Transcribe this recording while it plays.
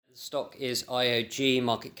The stock is IOG,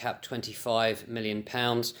 market cap £25 million.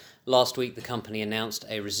 Last week, the company announced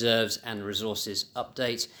a reserves and resources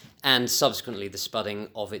update and subsequently the spudding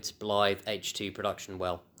of its Blythe H2 production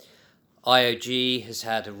well. IOG has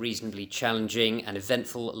had a reasonably challenging and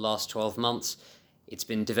eventful last 12 months. It's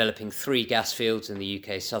been developing 3 gas fields in the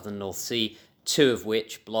UK southern North Sea, 2 of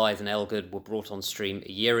which, Blythe and Elgood, were brought on stream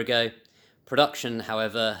a year ago. Production,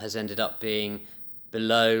 however, has ended up being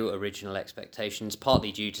below original expectations,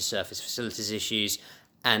 partly due to surface facilities issues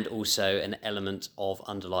and also an element of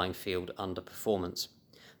underlying field underperformance.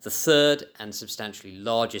 The third and substantially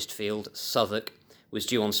largest field, Southwark, was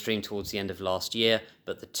due on stream towards the end of last year,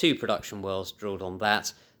 but the 2 production wells drilled on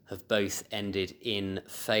that have both ended in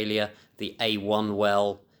failure. The A1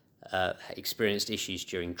 well experienced issues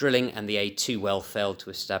during drilling, and the A2 well failed to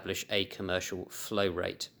establish a commercial flow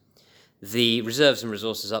rate. The reserves and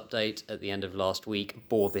resources update at the end of last week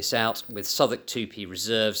bore this out, with Southwark 2P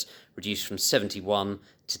reserves reduced from 71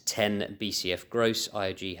 to 10 BCF gross.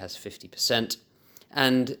 IOG has 50%.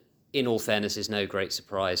 And in all fairness, is no great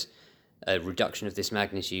surprise, a reduction of this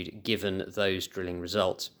magnitude given those drilling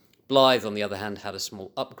results. Blythe, on the other hand, had a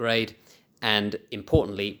small upgrade. And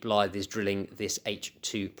importantly, Blythe is drilling this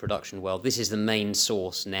H2 production well. This is the main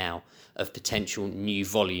source now of potential new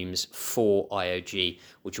volumes for IOG,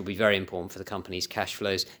 which will be very important for the company's cash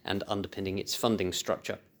flows and underpinning its funding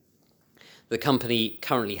structure. The company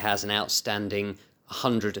currently has an outstanding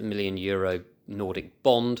 €100 million Nordic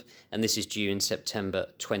bond, and this is due in September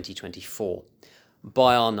 2024.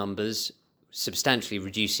 By our numbers, substantially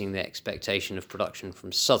reducing the expectation of production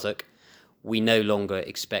from Southwark, we no longer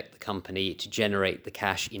expect the company to generate the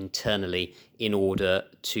cash internally in order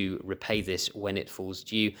to repay this when it falls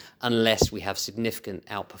due, unless we have significant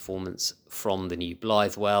outperformance from the new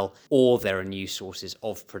Blythe well, or there are new sources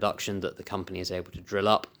of production that the company is able to drill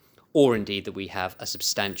up, or indeed that we have a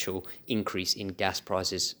substantial increase in gas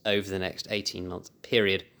prices over the next 18-month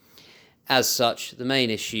period. As such, the main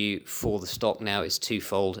issue for the stock now is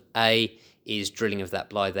twofold. A is drilling of that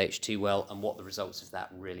Blythe H2 well and what the results of that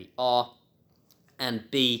really are. And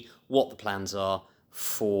B, what the plans are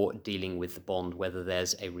for dealing with the bond, whether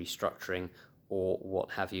there's a restructuring or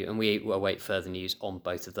what have you. And we await further news on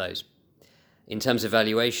both of those. In terms of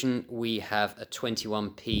valuation, we have a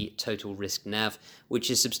 21p total risk NAV,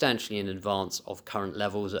 which is substantially in advance of current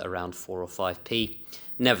levels at around 4 or 5p.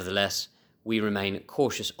 Nevertheless, we remain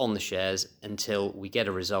cautious on the shares until we get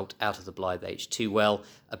a result out of the Blythe H2 well,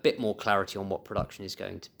 a bit more clarity on what production is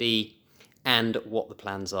going to be, and what the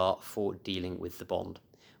plans are for dealing with the bond.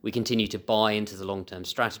 We continue to buy into the long-term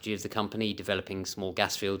strategy of the company, developing small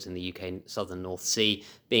gas fields in the UK southern North Sea,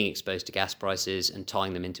 being exposed to gas prices and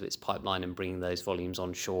tying them into its pipeline and bringing those volumes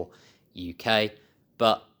onshore UK.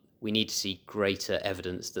 But we need to see greater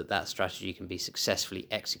evidence that that strategy can be successfully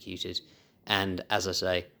executed. And as I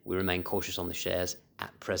say, we remain cautious on the shares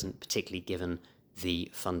at present, particularly given the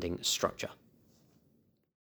funding structure.